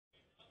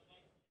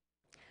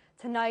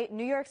Tonight,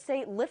 New York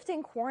State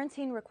lifting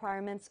quarantine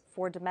requirements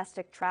for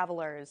domestic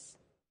travelers.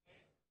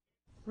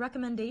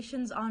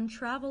 Recommendations on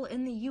travel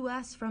in the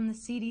U.S. from the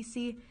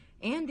CDC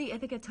and the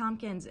Ithaca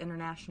Tompkins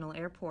International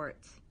Airport.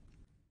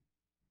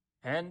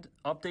 And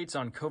updates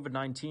on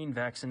COVID-19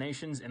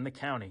 vaccinations in the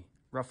county.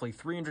 Roughly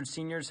 300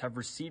 seniors have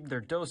received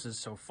their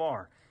doses so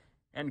far,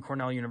 and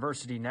Cornell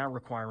University now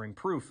requiring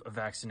proof of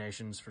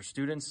vaccinations for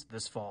students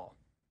this fall.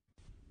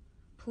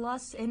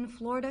 Plus, in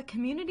Florida,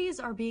 communities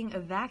are being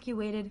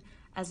evacuated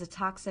as a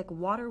toxic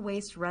water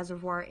waste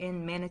reservoir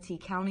in Manatee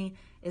County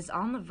is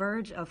on the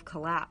verge of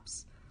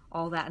collapse.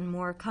 All that and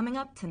more coming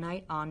up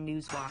tonight on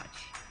Newswatch.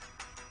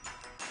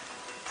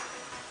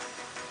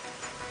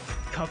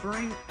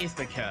 Covering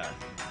Ithaca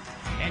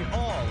and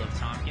all of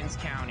Tompkins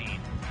County.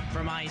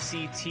 From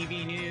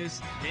ICTV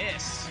News,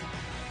 this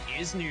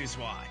is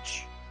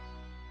Newswatch.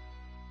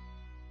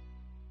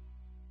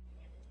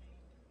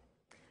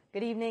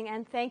 Good evening,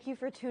 and thank you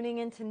for tuning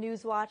in to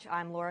Newswatch.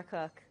 I'm Laura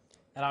Cook.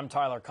 And I'm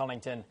Tyler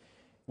Cunnington.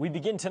 We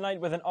begin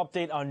tonight with an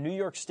update on New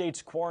York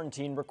State's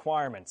quarantine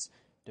requirements.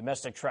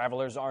 Domestic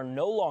travelers are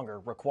no longer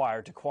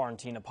required to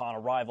quarantine upon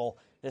arrival.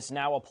 This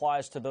now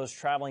applies to those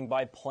traveling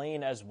by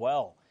plane as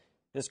well.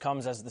 This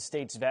comes as the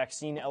state's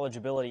vaccine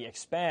eligibility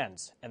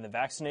expands and the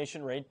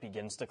vaccination rate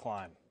begins to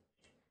climb.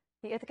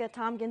 The Ithaca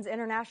Tompkins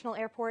International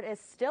Airport is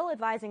still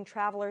advising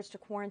travelers to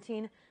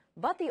quarantine,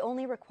 but the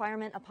only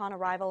requirement upon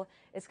arrival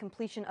is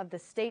completion of the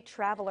state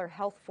traveler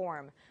health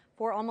form.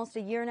 For almost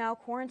a year now,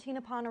 quarantine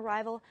upon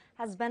arrival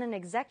has been an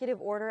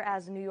executive order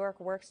as New York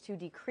works to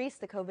decrease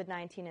the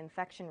COVID-19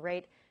 infection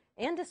rate.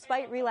 And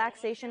despite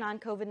relaxation on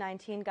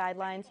COVID-19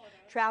 guidelines,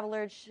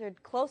 travelers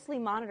should closely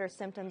monitor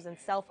symptoms and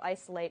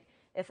self-isolate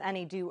if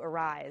any do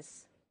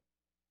arise.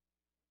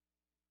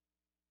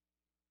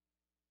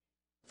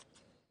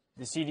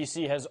 The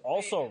CDC has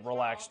also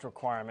relaxed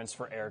requirements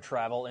for air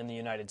travel in the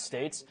United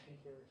States.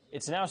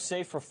 It's now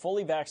safe for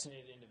fully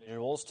vaccinated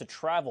individuals to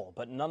travel,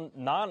 but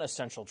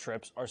non-essential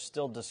trips are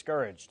still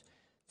discouraged.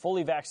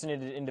 Fully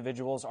vaccinated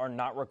individuals are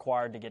not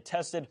required to get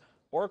tested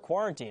or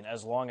quarantine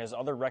as long as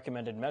other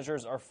recommended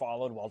measures are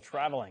followed while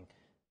traveling.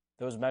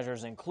 Those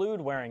measures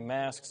include wearing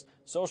masks,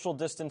 social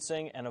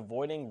distancing, and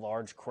avoiding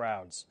large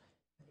crowds.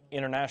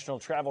 International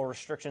travel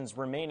restrictions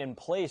remain in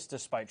place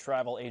despite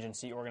travel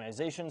agency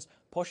organizations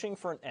pushing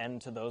for an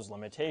end to those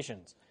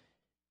limitations.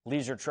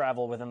 Leisure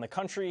travel within the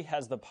country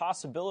has the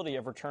possibility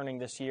of returning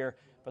this year,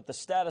 but the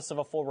status of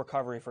a full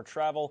recovery for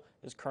travel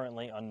is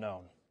currently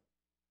unknown.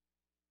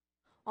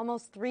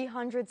 Almost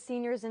 300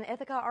 seniors in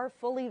Ithaca are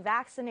fully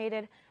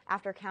vaccinated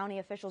after county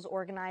officials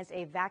organized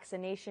a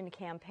vaccination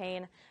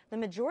campaign. The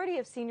majority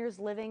of seniors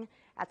living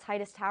at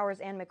Titus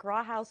Towers and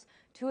McGraw House,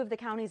 two of the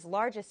county's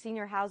largest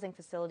senior housing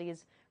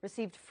facilities,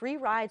 received free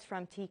rides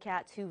from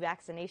TCAT to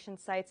vaccination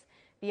sites.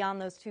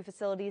 Beyond those two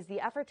facilities, the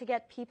effort to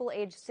get people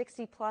aged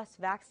 60 plus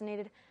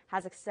vaccinated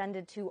has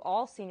extended to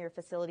all senior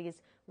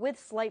facilities with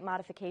slight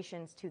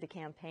modifications to the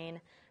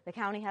campaign. The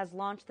county has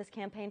launched this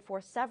campaign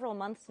for several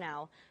months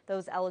now.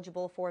 Those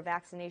eligible for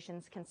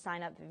vaccinations can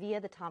sign up via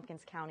the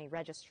Tompkins County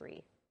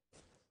Registry.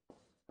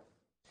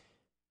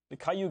 The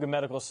Cayuga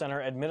Medical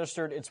Center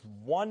administered its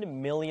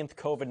 1 millionth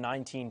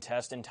COVID-19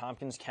 test in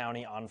Tompkins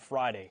County on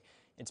Friday.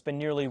 It's been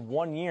nearly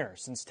 1 year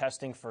since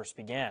testing first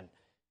began.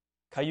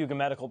 Cayuga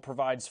Medical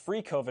provides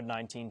free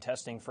COVID-19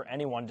 testing for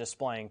anyone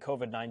displaying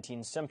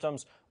COVID-19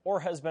 symptoms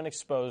or has been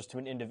exposed to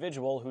an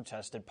individual who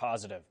tested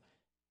positive.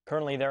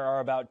 Currently, there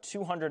are about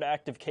 200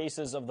 active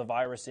cases of the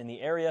virus in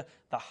the area,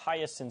 the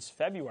highest since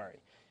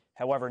February.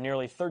 However,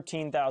 nearly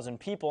 13,000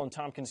 people in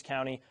Tompkins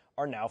County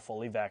are now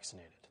fully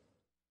vaccinated.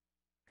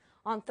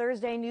 On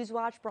Thursday,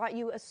 Newswatch brought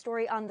you a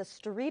story on the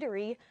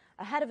Streetery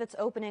ahead of its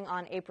opening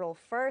on April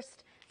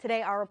 1st.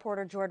 Today, our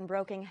reporter Jordan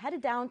Broking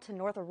headed down to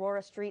North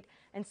Aurora Street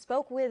and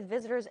spoke with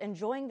visitors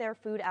enjoying their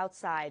food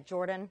outside.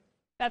 Jordan?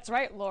 That's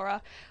right,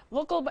 Laura.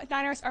 Local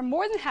diners are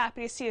more than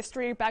happy to see the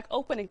Streetery back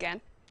open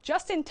again,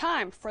 just in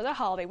time for the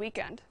holiday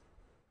weekend.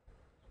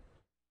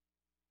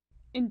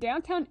 In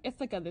downtown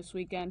Ithaca this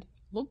weekend,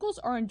 locals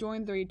are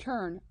enjoying the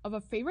return of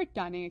a favorite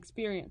dining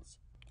experience.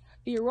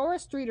 The Aurora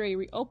Streetery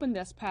reopened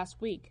this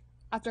past week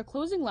after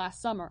closing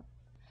last summer.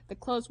 The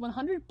closed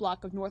 100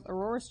 block of North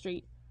Aurora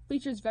Street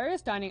features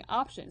various dining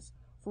options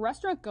for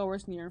restaurant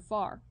goers near and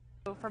far.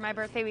 For my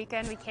birthday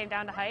weekend, we came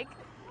down to hike,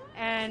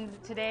 and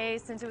today,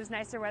 since it was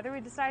nicer weather, we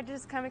decided to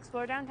just come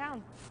explore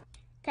downtown.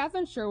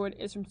 Catherine Sherwood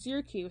is from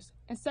Syracuse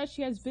and says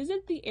she has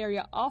visited the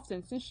area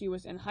often since she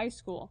was in high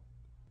school.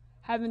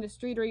 Having the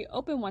Streetery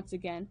open once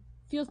again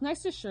feels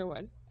nice to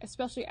Sherwood,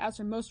 especially as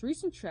her most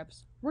recent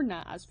trips were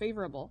not as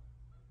favorable.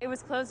 It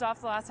was closed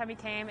off the last time we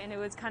came, and it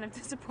was kind of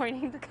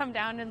disappointing to come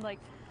down and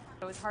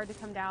it was hard to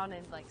come down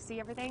and see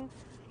everything.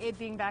 It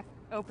being back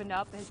opened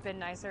up has been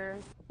nicer.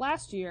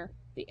 Last year,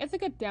 the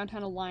Ithaca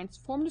Downtown Alliance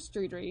formed a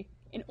Streetery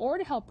in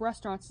order to help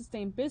restaurants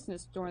sustain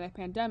business during the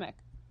pandemic.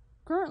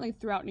 Currently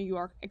throughout New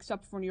York,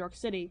 except for New York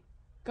City,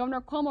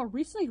 Governor Cuomo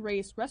recently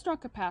raised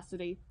restaurant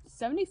capacity to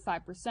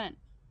 75%.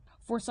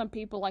 For some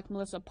people like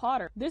Melissa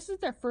Potter, this is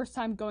their first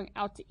time going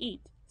out to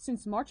eat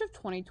since March of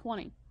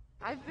 2020.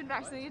 I've been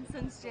vaccinated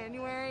since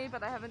January,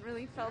 but I haven't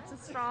really felt a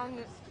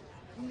strong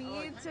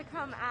need to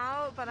come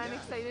out, but I'm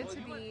excited to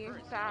be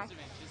back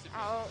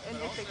out in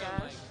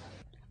Ithaca.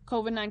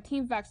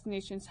 COVID-19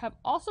 vaccinations have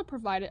also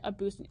provided a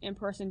boost in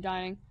in-person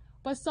dining,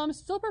 but some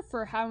still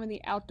prefer having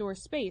the outdoor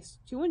space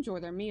to enjoy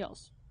their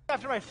meals.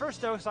 After my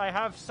first dose, I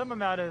have some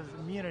amount of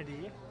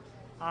immunity,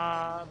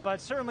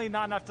 but certainly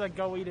not enough to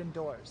go eat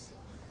indoors.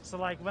 So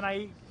when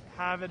I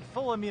have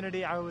full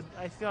immunity,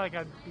 I feel like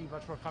I'd be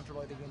much more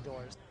comfortable eating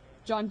indoors.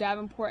 John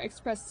Davenport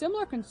expressed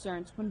similar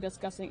concerns when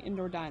discussing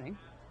indoor dining.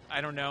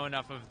 I don't know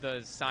enough of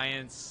the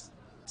science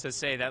to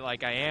say that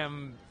I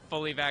am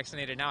fully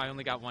vaccinated now. I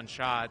only got one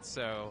shot,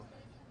 so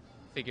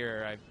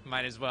figure I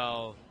might as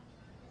well,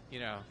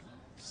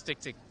 stick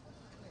to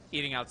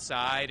eating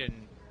outside,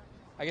 and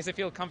I guess I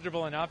feel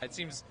comfortable enough. It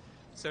seems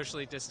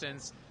socially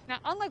distanced. Now,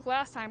 unlike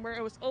last time where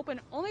it was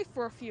open only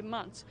for a few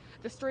months,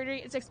 the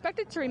streetery is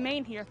expected to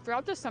remain here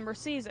throughout the summer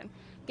season,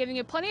 giving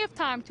you plenty of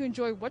time to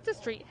enjoy what the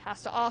street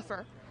has to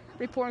offer.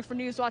 Reporting for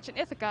Newswatch in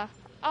Ithaca,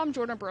 I'm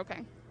Jordan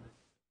Broking.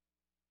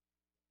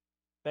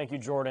 Thank you,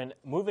 Jordan.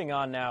 Moving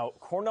on now,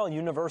 Cornell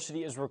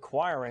University is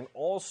requiring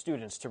all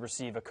students to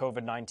receive a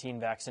COVID-19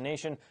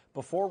 vaccination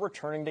before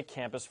returning to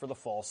campus for the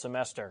fall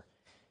semester.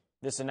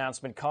 This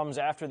announcement comes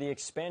after the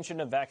expansion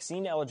of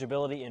vaccine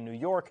eligibility in New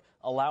York,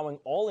 allowing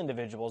all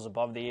individuals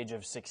above the age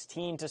of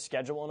 16 to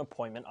schedule an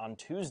appointment on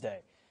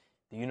Tuesday.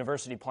 The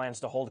university plans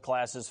to hold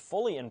classes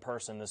fully in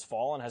person this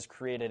fall and has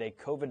created a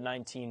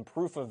COVID-19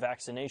 proof of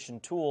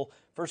vaccination tool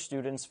for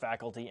students,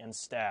 faculty, and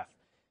staff.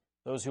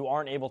 Those who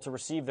aren't able to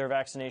receive their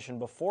vaccination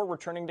before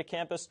returning to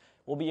campus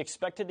will be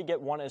expected to get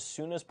one as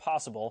soon as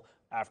possible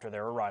after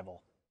their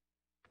arrival.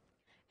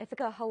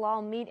 Ithaca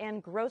Halal Meat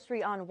and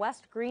Grocery on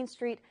West Green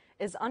Street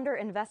is under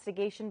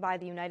investigation by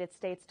the United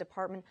States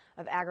Department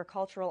of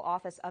Agricultural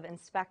Office of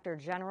Inspector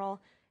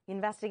General. The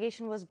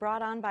investigation was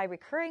brought on by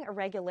recurring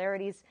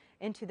irregularities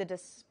into the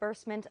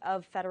disbursement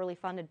of federally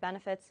funded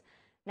benefits.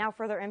 Now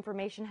further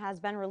information has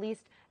been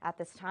released at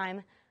this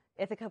time.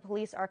 Ithaca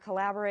police are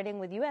collaborating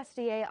with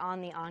USDA on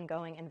the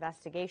ongoing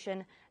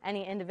investigation.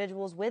 Any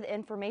individuals with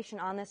information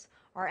on this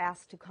are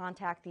asked to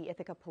contact the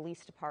Ithaca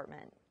Police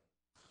Department.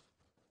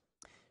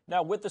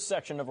 Now, with the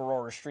section of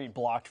Aurora Street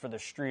blocked for the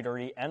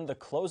streetery and the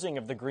closing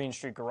of the Green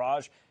Street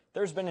Garage,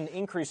 there's been an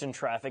increase in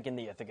traffic in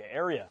the Ithaca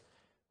area.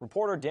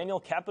 Reporter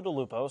Daniel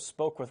Capodilupo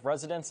spoke with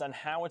residents on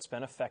how it's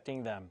been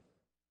affecting them.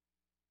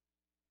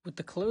 With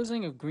the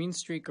closing of Green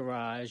Street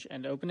Garage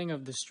and opening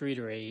of the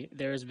streetery,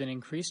 there has been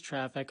increased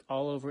traffic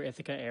all over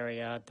Ithaca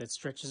area that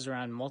stretches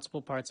around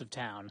multiple parts of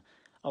town.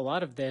 A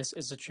lot of this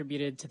is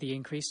attributed to the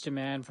increased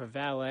demand for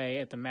valet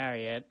at the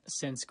Marriott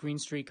since Green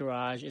Street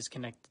Garage is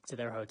connected to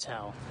their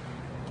hotel.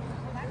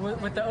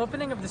 With the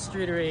opening of the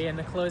streetery and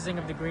the closing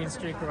of the Green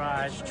Street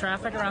Garage,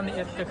 traffic around the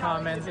Ithaca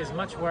Commons is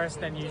much worse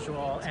than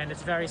usual, and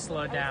it's very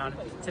slowed down.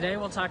 Today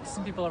we'll talk to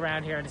some people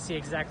around here to see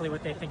exactly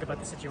what they think about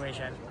the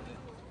situation.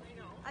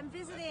 I'm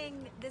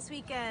visiting this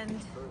weekend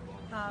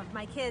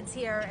my kids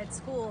here at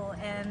school,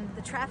 and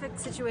the traffic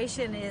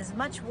situation is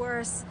much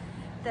worse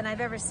than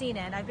I've ever seen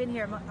it. I've been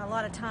here a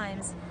lot of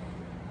times,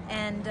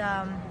 and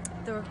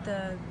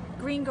the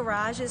Green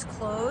Garage is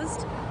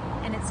closed,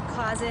 and it's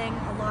causing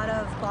a lot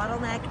of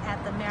bottleneck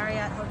at the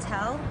Marriott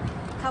Hotel,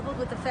 coupled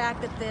with the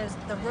fact that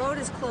the road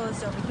is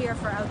closed over here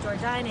for outdoor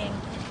dining,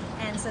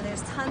 and so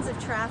there's tons of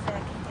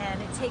traffic,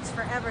 and it takes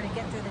forever to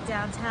get through the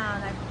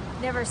downtown.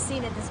 I've never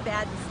seen it this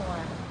bad before.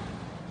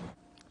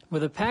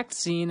 With a packed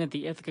scene at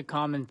the Ithaca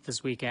Commons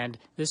this weekend,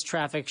 this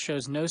traffic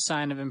shows no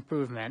sign of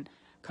improvement.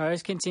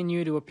 Cars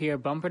continue to appear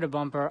bumper to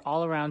bumper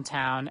all around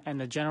town, and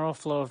the general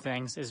flow of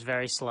things is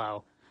very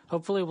slow.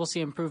 Hopefully we'll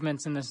see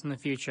improvements in this in the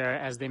future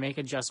as they make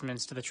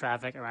adjustments to the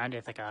traffic around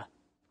Ithaca.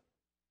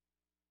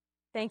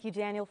 Thank you,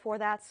 Daniel, for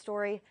that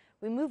story.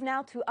 We move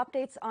now to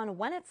updates on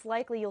when it's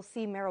likely you'll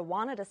see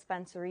marijuana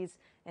dispensaries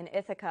in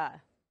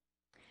Ithaca.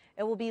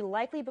 It will be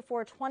likely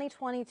before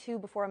 2022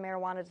 before a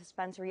marijuana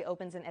dispensary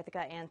opens in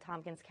Ithaca and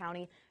Tompkins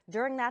County.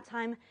 During that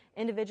time,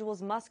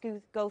 individuals must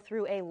go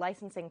through a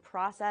licensing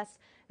process.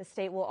 The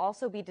state will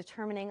also be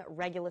determining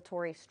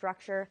regulatory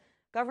structure.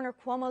 Governor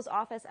Cuomo's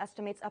office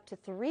estimates up to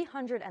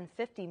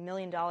 $350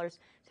 million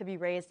to be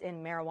raised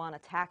in marijuana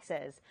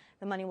taxes.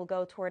 The money will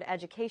go toward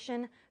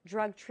education,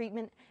 drug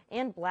treatment,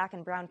 and black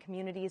and brown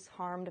communities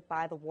harmed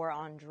by the war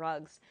on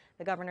drugs.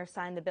 The governor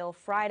signed the bill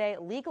Friday,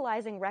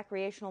 legalizing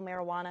recreational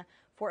marijuana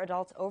for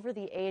adults over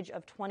the age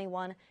of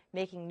 21,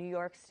 making New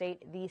York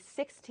State the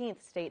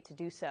 16th state to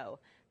do so.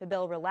 The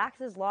bill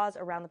relaxes laws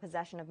around the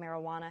possession of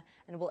marijuana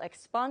and will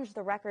expunge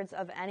the records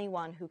of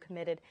anyone who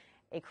committed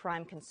a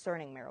crime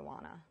concerning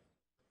marijuana.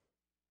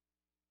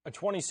 A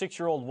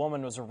 26-year-old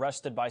woman was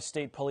arrested by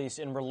state police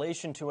in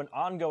relation to an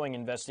ongoing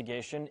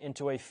investigation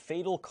into a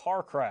fatal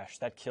car crash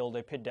that killed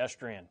a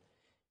pedestrian.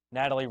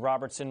 Natalie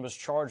Robertson was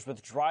charged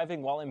with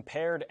driving while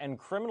impaired and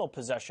criminal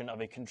possession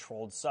of a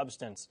controlled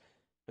substance.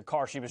 The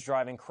car she was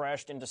driving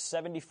crashed into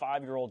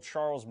 75-year-old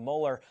Charles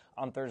Moeller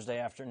on Thursday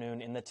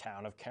afternoon in the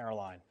town of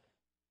Caroline.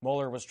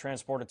 Moeller was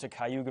transported to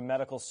Cayuga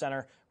Medical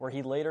Center, where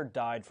he later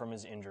died from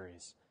his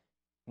injuries.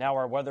 Now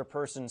our weather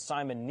person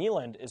Simon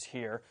Nealand is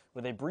here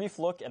with a brief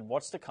look at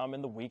what's to come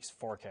in the week's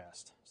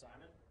forecast.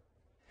 Simon?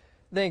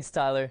 Thanks,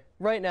 Tyler.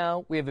 Right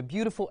now, we have a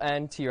beautiful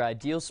end to your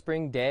ideal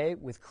spring day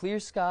with clear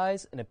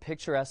skies and a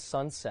picturesque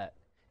sunset.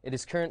 It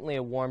is currently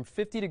a warm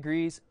 50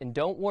 degrees, and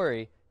don't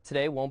worry,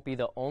 today won't be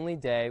the only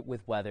day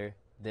with weather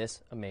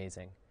this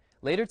amazing.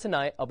 Later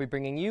tonight, I'll be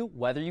bringing you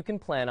weather you can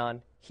plan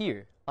on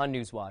here on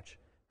Newswatch.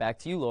 Back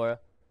to you, Laura.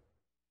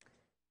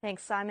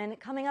 Thanks, Simon.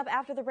 Coming up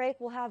after the break,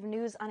 we'll have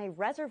news on a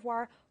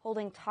reservoir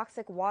holding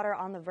toxic water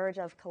on the verge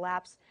of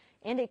collapse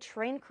and a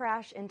train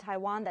crash in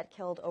Taiwan that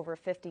killed over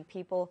 50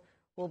 people.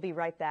 We'll be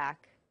right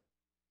back.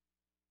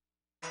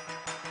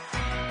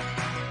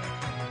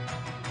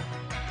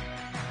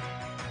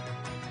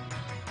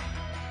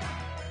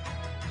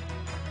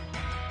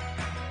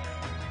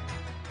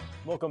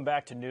 Welcome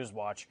back to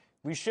Newswatch.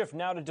 We shift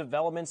now to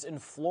developments in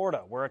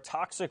Florida, where a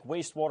toxic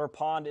wastewater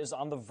pond is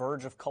on the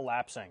verge of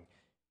collapsing.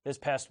 This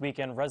past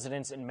weekend,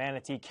 residents in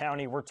Manatee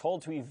County were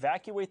told to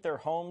evacuate their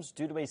homes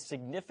due to a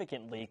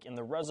significant leak in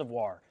the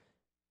reservoir.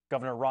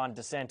 Governor Ron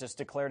DeSantis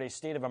declared a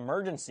state of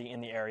emergency in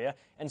the area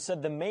and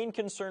said the main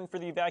concern for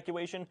the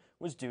evacuation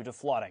was due to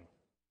flooding.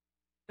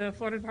 The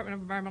Florida Department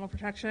of Environmental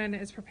Protection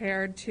is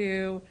prepared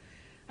to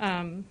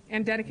and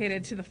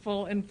dedicated to the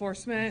full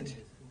enforcement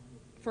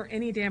for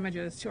any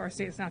damages to our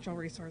state's natural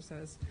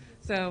resources.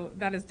 So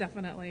that is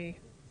definitely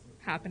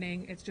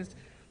happening. It's just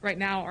right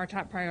now our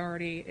top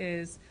priority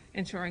is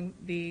ensuring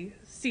the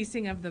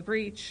ceasing of the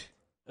breach.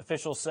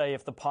 Officials say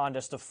if the pond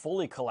is to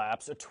fully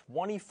collapse, a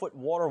 20-foot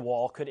water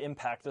wall could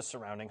impact the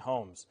surrounding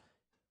homes.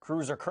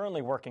 Crews are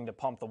currently working to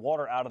pump the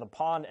water out of the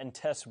pond, and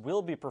tests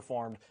will be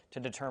performed to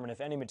determine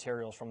if any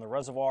materials from the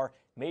reservoir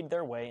made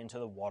their way into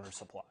the water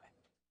supply.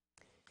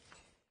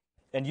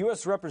 And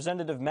U.S.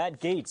 Representative Matt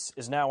Gaetz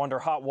is now under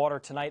hot water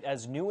tonight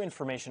as new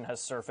information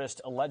has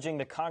surfaced alleging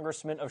the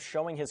congressman of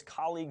showing his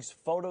colleagues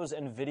photos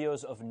and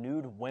videos of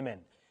nude women.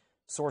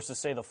 Sources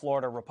say the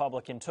Florida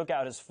Republican took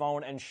out his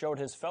phone and showed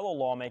his fellow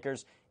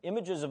lawmakers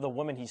images of the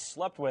women he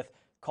slept with,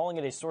 calling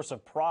it a source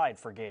of pride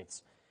for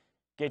Gaetz.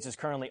 Gaetz is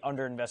currently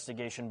under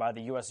investigation by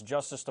the U.S.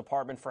 Justice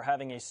Department for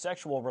having a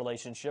sexual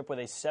relationship with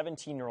a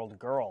 17-year-old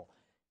girl.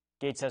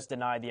 Gaetz has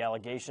denied the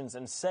allegations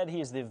and said he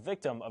is the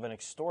victim of an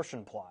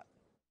extortion plot.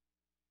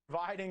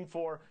 Providing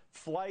for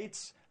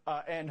flights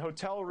and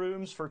hotel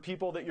rooms for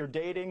people that you're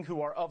dating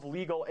who are of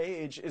legal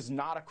age is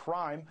not a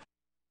crime.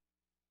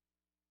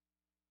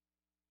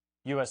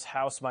 U.S.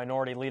 House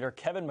Minority Leader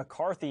Kevin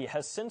McCarthy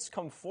has since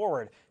come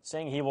forward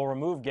saying he will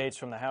remove Gaetz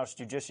from the House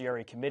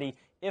Judiciary Committee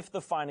if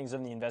the findings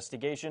of the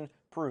investigation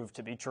prove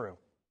to be true.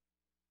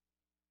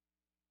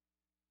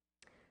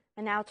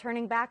 And now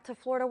turning back to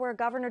Florida, where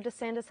Governor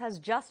DeSantis has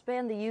just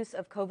banned the use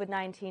of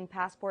COVID-19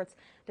 passports.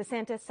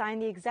 DeSantis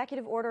signed the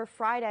executive order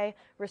Friday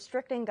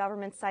restricting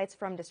government sites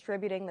from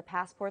distributing the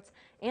passports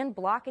and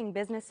blocking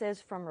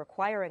businesses from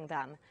requiring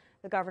them.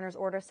 The governor's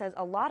order says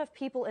a lot of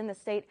people in the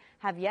state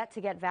have yet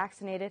to get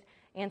vaccinated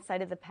and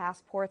cited the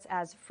passports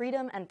as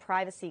freedom and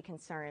privacy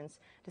concerns.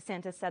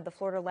 DeSantis said the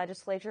Florida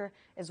legislature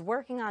is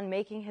working on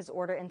making his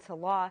order into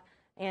law,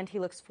 and he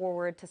looks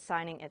forward to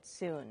signing it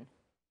soon.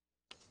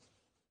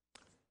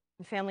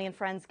 Family and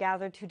friends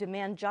gathered to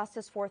demand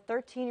justice for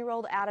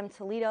 13-year-old Adam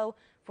Toledo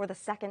for the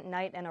second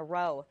night in a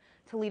row.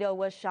 Toledo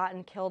was shot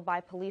and killed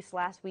by police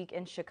last week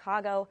in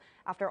Chicago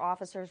after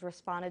officers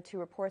responded to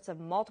reports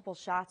of multiple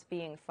shots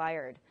being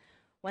fired.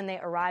 When they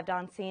arrived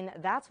on scene,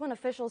 that's when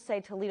officials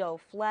say Toledo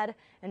fled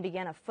and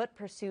began a foot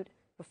pursuit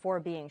before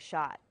being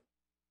shot.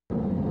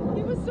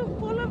 He was so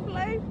full of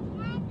life.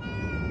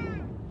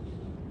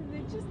 They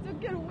just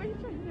took it away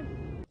from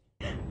him.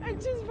 I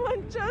just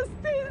want justice.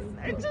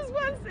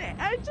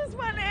 I just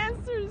want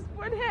answers.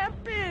 What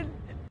happened?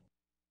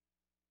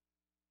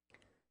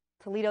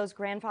 Toledo's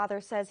grandfather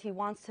says he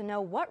wants to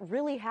know what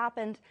really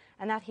happened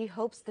and that he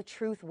hopes the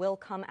truth will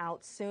come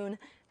out soon.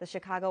 The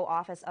Chicago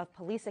Office of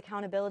Police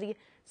Accountability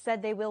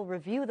said they will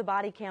review the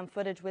body cam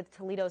footage with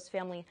Toledo's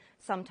family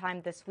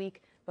sometime this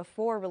week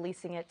before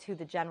releasing it to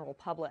the general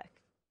public.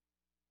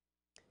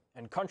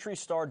 And country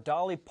star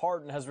Dolly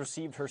Parton has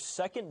received her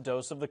second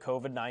dose of the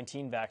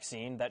COVID-19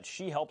 vaccine that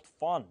she helped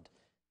fund.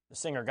 The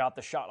singer got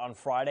the shot on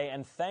Friday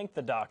and thanked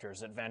the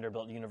doctors at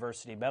Vanderbilt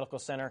University Medical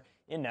Center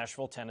in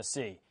Nashville,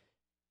 Tennessee.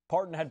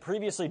 Parton had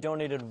previously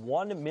donated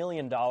 $1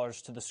 million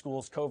to the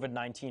school's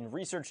COVID-19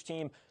 research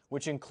team,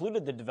 which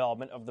included the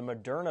development of the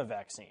Moderna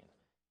vaccine.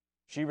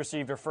 She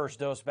received her first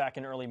dose back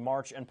in early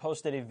March and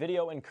posted a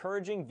video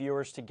encouraging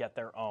viewers to get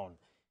their own.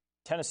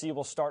 Tennessee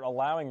will start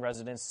allowing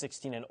residents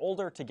 16 and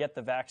older to get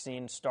the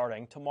vaccine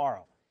starting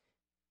tomorrow.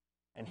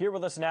 And here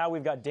with us now,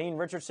 we've got Dane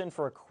Richardson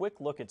for a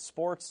quick look at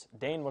sports.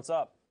 Dane, what's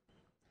up?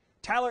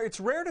 Tyler, it's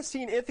rare to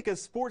see an Ithaca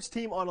sports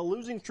team on a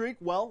losing streak.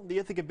 Well, the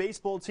Ithaca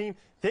baseball team,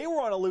 they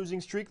were on a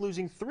losing streak,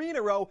 losing 3 in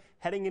a row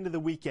heading into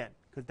the weekend.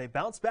 Could they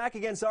bounce back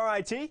against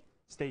RIT?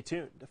 Stay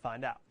tuned to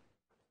find out.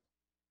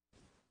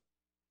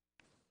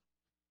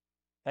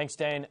 Thanks,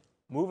 Dane.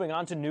 Moving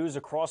on to news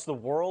across the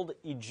world,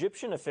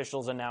 Egyptian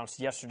officials announced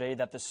yesterday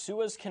that the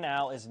Suez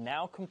Canal is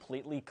now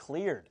completely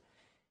cleared.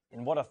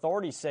 In what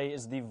authorities say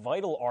is the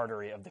vital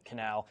artery of the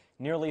canal,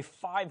 nearly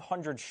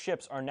 500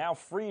 ships are now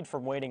freed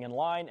from waiting in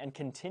line and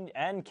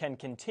can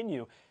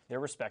continue their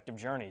respective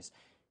journeys.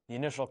 The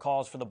initial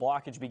calls for the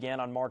blockage began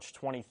on March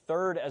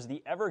 23rd as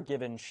the Ever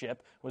Given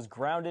ship was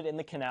grounded in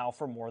the canal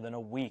for more than a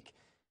week.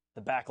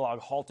 The backlog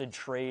halted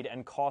trade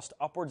and cost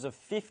upwards of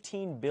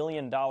 $15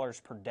 billion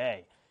per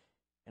day.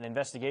 An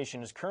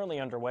investigation is currently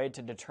underway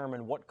to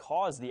determine what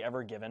caused the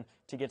Ever Given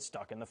to get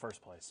stuck in the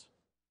first place.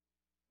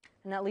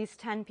 And at least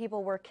 10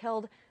 people were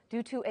killed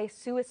due to a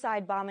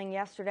suicide bombing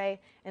yesterday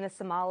in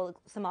the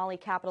Somali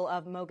capital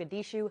of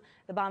Mogadishu.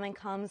 The bombing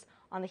comes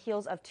on the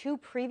heels of 2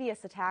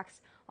 previous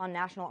attacks on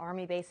National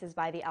Army bases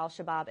by the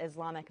al-Shabaab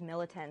Islamic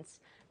militants.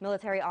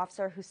 Military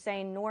officer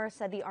Hussein Noor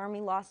said the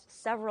Army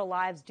lost several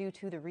lives due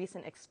to the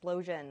recent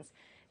explosions.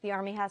 The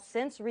Army has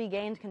since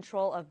regained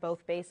control of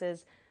both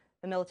bases.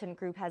 The militant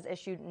group has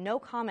issued no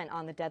comment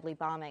on the deadly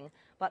bombing,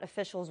 but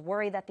officials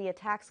worry that the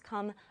attacks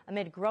come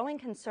amid growing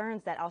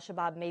concerns that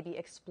al-Shabaab may be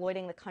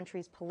exploiting the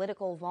country's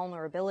political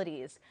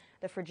vulnerabilities.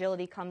 The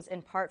fragility comes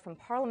in part from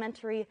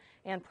parliamentary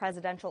and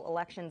presidential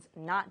elections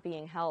not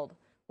being held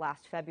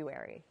last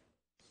February.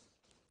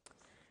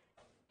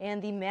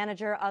 And the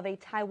manager of a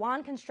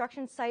Taiwan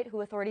construction site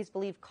who authorities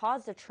believe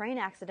caused a train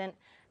accident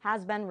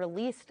has been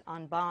released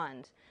on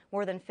bond.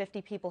 More than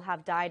 50 people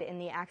have died in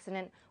the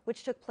accident,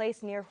 which took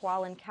place near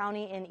Hualien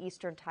County in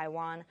eastern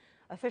Taiwan.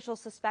 Officials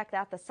suspect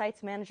that the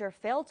site's manager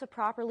failed to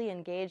properly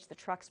engage the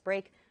truck's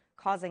brake,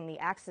 causing the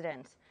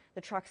accident.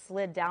 The truck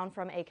slid down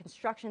from a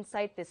construction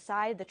site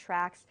beside the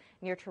tracks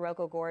near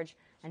Taroko Gorge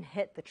and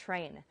hit the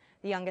train.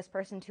 The youngest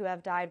person to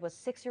have died was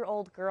a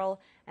 6-year-old girl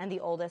and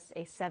the oldest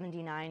a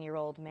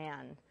 79-year-old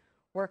man.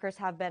 Workers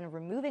have been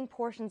removing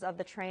portions of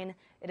the train.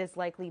 It is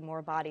likely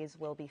more bodies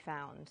will be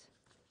found.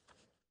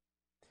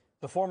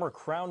 The former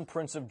Crown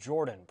Prince of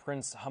Jordan,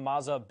 Prince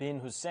Hamza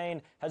bin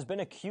Hussein, has been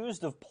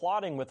accused of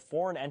plotting with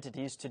foreign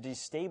entities to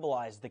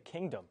destabilize the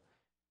kingdom.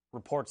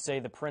 Reports say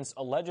the prince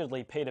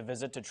allegedly paid a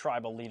visit to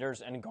tribal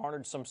leaders and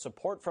garnered some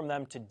support from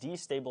them to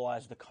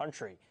destabilize the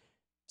country.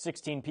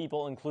 16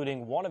 people,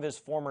 including one of his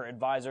former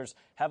advisors,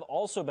 have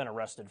also been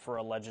arrested for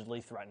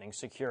allegedly threatening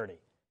security.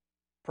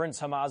 Prince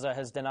Hamza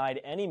has denied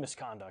any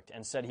misconduct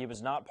and said he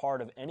was not part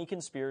of any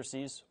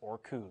conspiracies or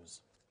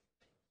coups.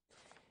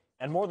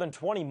 And more than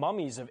 20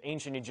 mummies of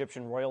ancient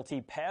Egyptian royalty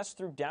passed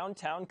through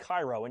downtown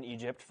Cairo in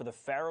Egypt for the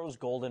Pharaoh's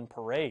Golden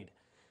Parade.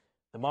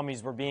 The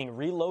mummies were being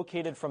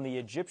relocated from the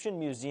Egyptian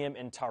Museum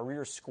in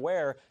Tahrir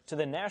Square to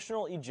the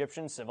National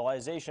Egyptian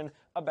Civilization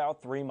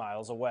about 3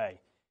 miles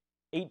away.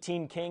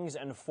 18 kings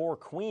and 4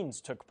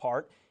 queens took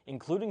part,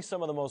 including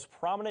some of the most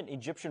prominent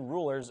Egyptian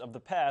rulers of the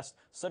past,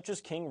 such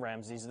as King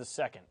Ramses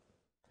II.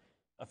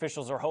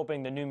 Officials are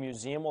hoping the new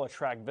museum will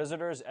attract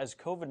visitors as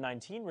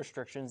COVID-19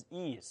 restrictions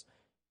ease.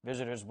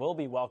 Visitors will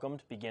be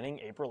welcomed beginning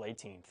April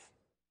 18th.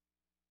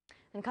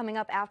 And coming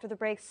up after the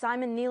break,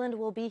 Simon Nealand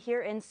will be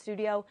here in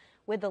studio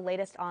with the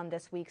latest on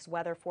this week's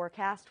weather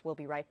forecast. We'll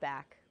be right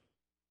back.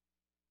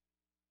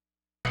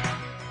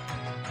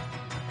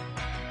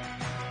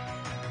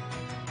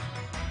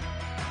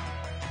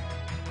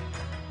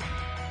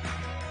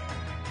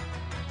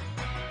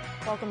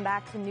 Welcome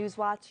back to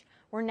Newswatch.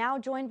 We're now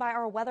joined by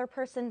our weather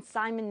person,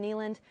 Simon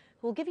Nealand,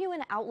 who will give you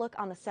an outlook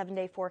on the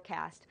 7-day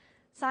forecast.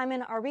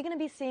 Simon, are we going to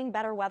be seeing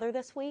better weather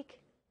this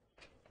week?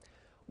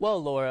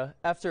 Well, Laura,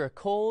 after a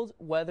cold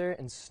weather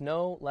and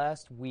snow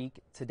last week,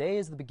 today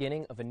is the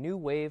beginning of a new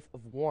wave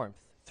of warmth.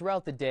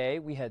 Throughout the day,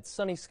 we had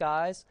sunny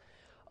skies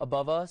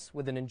above us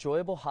with an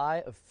enjoyable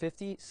high of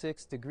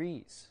 56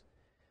 degrees.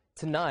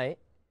 Tonight,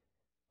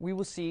 we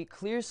will see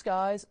clear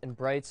skies and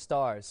bright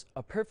stars,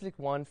 a perfect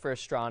one for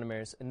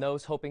astronomers and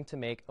those hoping to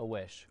make a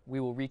wish. We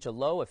will reach a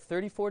low of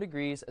 34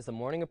 degrees as the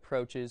morning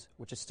approaches,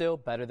 which is still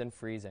better than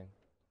freezing.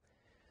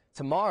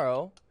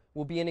 Tomorrow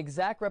will be an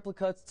exact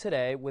replica of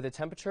today with a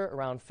temperature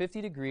around 50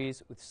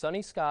 degrees with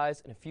sunny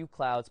skies and a few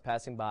clouds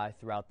passing by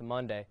throughout the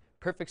Monday.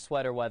 Perfect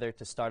sweater weather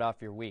to start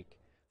off your week.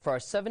 For our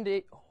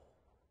 7-day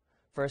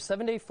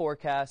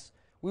forecast,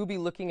 we will be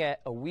looking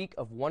at a week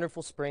of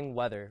wonderful spring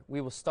weather.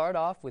 We will start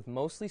off with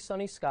mostly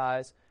sunny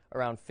skies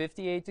around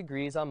 58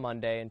 degrees on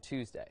Monday and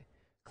Tuesday.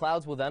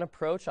 Clouds will then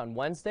approach on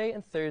Wednesday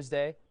and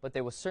Thursday, but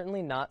they will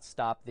certainly not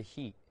stop the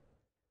heat.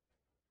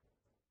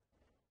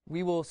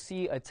 We will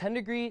see a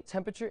 10-degree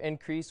temperature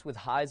increase with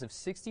highs of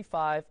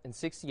 65 and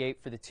 68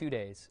 for the 2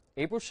 days.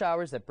 April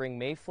showers that bring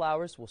May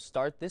flowers will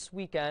start this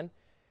weekend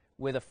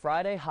with a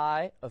Friday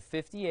high of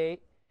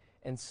 58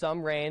 and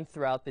some rain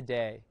throughout the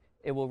day.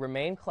 It will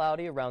remain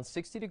cloudy around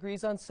 60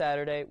 degrees on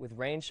Saturday with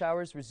rain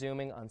showers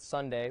resuming on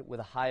Sunday with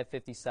a high of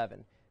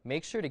 57.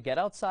 Make sure to get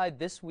outside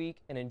this week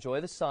and enjoy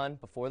the sun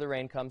before the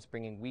rain comes,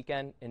 bringing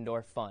weekend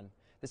indoor fun.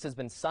 This has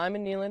been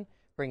Simon Nealand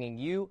bringing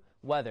you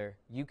weather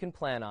you can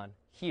plan on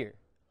here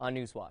on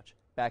Newswatch.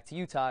 Back to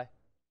you, Ty.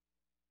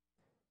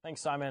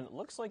 Thanks, Simon.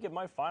 Looks like it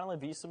might finally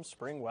be some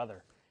spring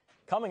weather.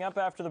 Coming up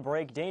after the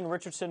break, Dane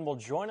Richardson will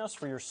join us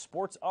for your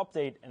sports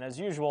update, and as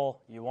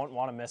usual, you won't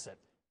want to miss it.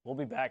 We'll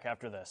be back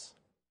after this.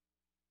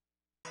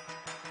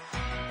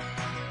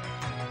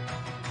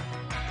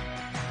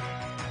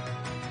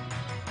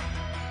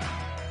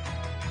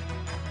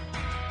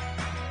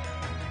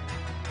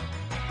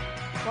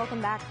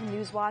 Welcome back to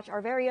Newswatch. Our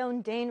very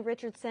own Dane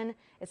Richardson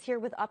is here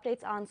with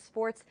updates on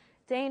sports.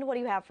 Dane, what do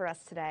you have for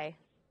us today?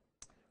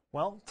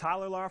 Well,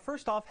 Tyler, Laura,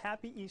 first off,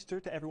 happy Easter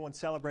to everyone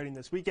celebrating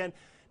this weekend.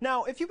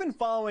 Now, if you've been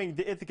following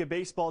the Ithaca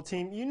baseball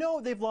team, you know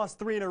they've lost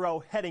 3 in a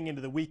row heading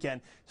into the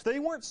weekend. So they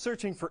weren't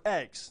searching for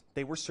eggs.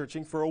 They were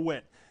searching for a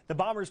win. The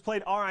Bombers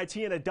played RIT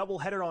in a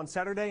doubleheader on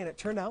Saturday, and it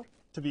turned out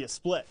to be a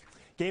split.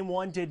 Game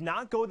 1 did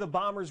not go the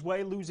Bombers'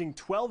 way, losing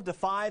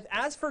 12-5.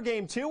 As for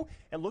Game 2,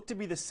 it looked to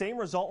be the same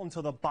result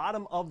until the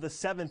bottom of the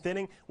 7th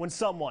inning when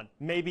someone,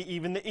 maybe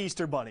even the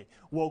Easter Bunny,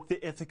 woke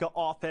the Ithaca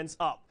offense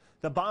up.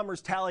 The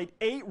Bombers tallied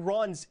 8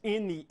 runs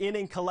in the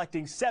inning,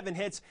 collecting 7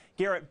 hits.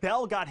 Garrett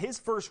Bell got his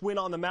first win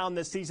on the mound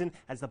this season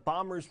as the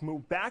Bombers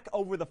move back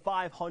over the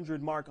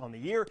 500 mark on the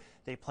year.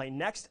 They play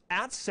next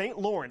at St.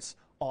 Lawrence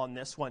on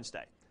this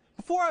Wednesday.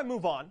 Before I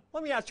move on,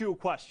 let me ask you a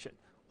question.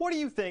 What do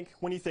you think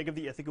when you think of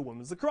the Ithaca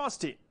women's lacrosse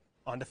team?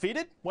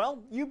 Undefeated?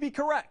 Well, you'd be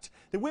correct.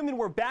 The women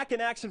were back in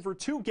action for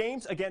 2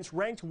 games against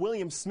ranked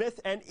William Smith,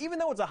 and even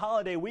though it's a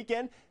holiday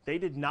weekend, they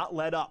did not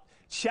let up.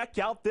 Check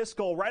out this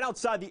goal right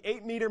outside the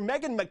 8-meter.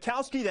 Megan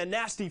Mikowski, the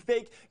nasty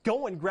fake,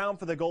 going ground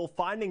for the goal,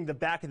 finding the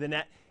back of the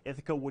net.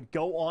 Ithaca would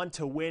go on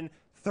to win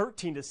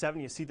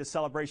 13-7. You see the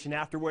celebration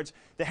afterwards.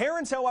 The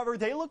Herons, however,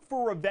 they looked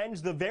for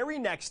revenge the very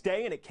next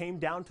day, and it came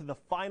down to the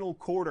final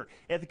quarter.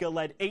 Ithaca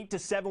led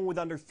 8-7 with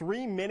under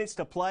 3 minutes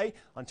to play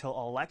until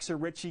Alexa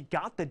Ritchie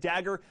got the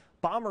dagger.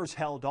 Bombers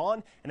held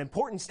on. An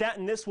important stat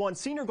in this one,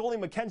 senior goalie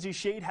Mackenzie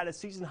Shade had a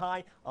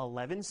season-high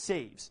 11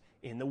 saves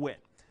in the win.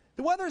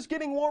 The weather's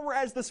getting warmer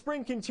as the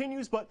spring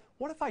continues, but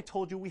what if I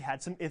told you we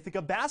had some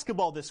Ithaca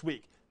basketball this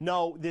week?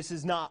 No, this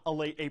is not a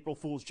late April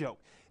Fool's joke.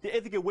 The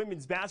Ithaca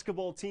women's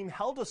basketball team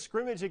held a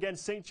scrimmage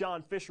against St.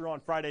 John Fisher on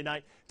Friday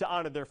night to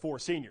honor their 4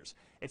 seniors.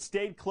 It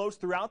stayed close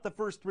throughout the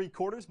first 3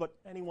 quarters, but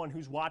anyone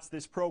who's watched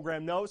this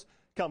program knows,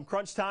 come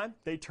crunch time,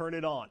 they turn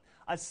it on.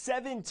 A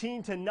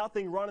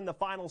 17-0 run in the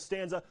final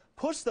stanza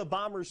pushed the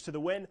Bombers to the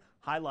win,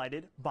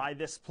 highlighted by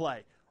this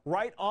play.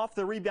 Right off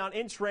the rebound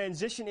in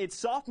transition, it's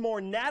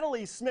sophomore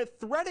Natalie Smith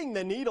threading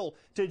the needle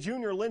to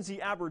junior Lindsay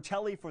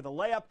Abertelli for the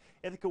layup.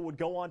 Ithaca would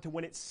go on to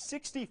win it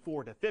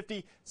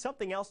 64-50.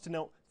 Something else to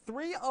note,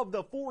 3 of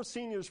the 4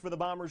 seniors for the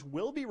Bombers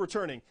will be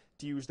returning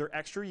to use their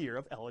extra year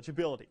of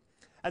eligibility.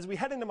 As we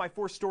head into my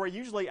 4th story,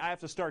 usually I have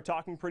to start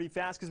talking pretty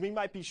fast because we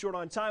might be short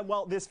on time.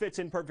 Well, this fits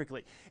in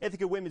perfectly.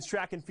 Ithaca women's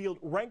track and field,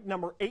 ranked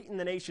number 8 in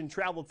the nation,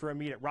 traveled for a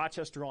meet at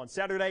Rochester on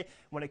Saturday.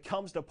 When it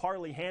comes to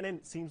Parley Hannon,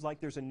 it seems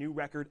like there's a new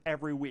record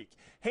every week.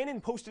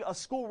 Hannon posted a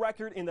school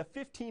record in the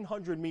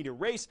 1,500-meter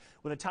race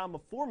with a time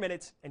of 4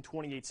 minutes and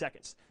 28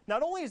 seconds.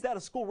 Not only is that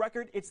a school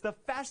record, it's the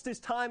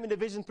fastest time in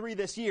Division III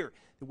this year.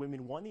 The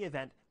women won the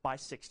event by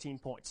 16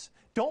 points.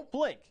 Don't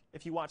blink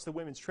if you watch the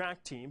women's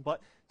track team,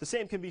 but the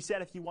same can be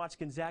said if you watch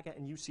Gonzaga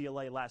and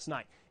UCLA last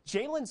night.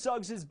 Jalen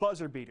Suggs'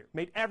 buzzer beater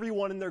made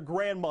everyone and their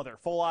grandmother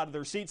fall out of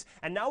their seats,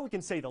 and now we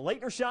can say the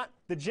Leitner shot,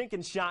 the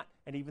Jenkins shot,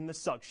 and even the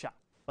Suggs shot.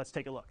 Let's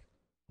take a look.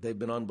 They've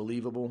been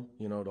unbelievable,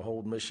 to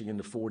hold Michigan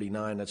to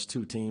 49. That's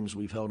 2 teams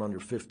we've held under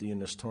 50 in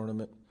this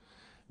tournament.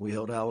 We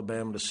held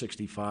Alabama to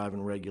 65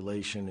 in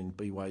regulation and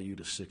BYU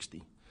to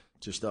 60.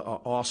 Just an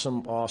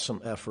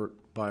awesome effort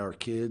by our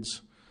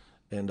kids,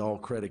 and all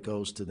credit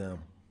goes to them.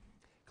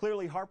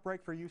 Clearly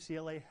heartbreak for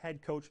UCLA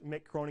head coach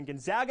Mick Cronin.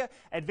 Gonzaga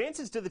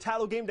advances to the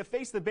title game to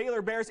face the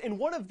Baylor Bears in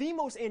one of the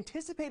most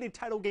anticipated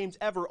title games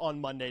ever on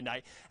Monday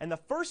night, and the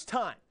first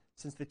time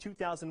since the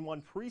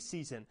 2001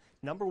 preseason,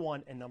 number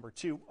 1 and number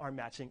 2 are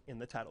matching in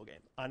the title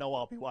game. I know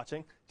I'll be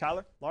watching.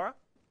 Tyler, Laura?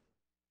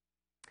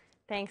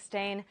 Thanks,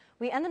 Dane.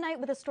 We end the night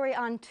with a story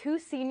on 2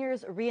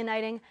 seniors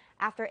reuniting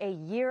after a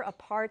year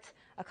apart.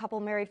 A couple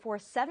married for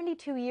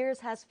 72 years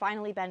has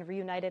finally been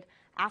reunited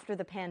after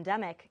the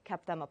pandemic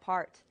kept them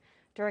apart.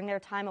 During their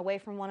time away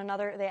from one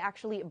another, they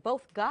actually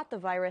both got the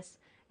virus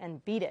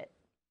and beat it.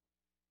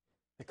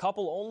 The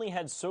couple only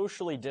had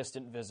socially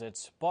distant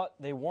visits, but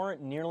they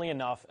weren't nearly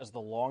enough as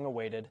the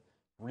long-awaited,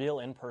 real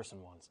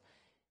in-person ones.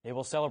 They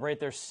will celebrate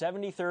their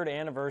 73rd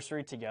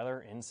anniversary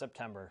together in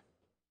September.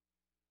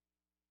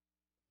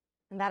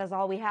 And that is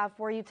all we have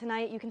for you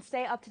tonight. You can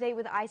stay up to date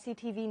with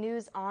ICTV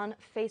News on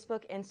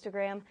Facebook,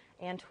 Instagram,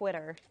 and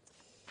Twitter.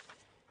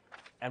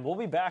 And we'll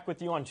be back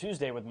with you on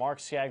Tuesday with Mark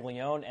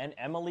Scaglione and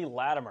Emily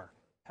Latimer.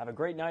 Have a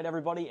great night,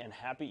 everybody, and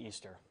happy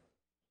Easter.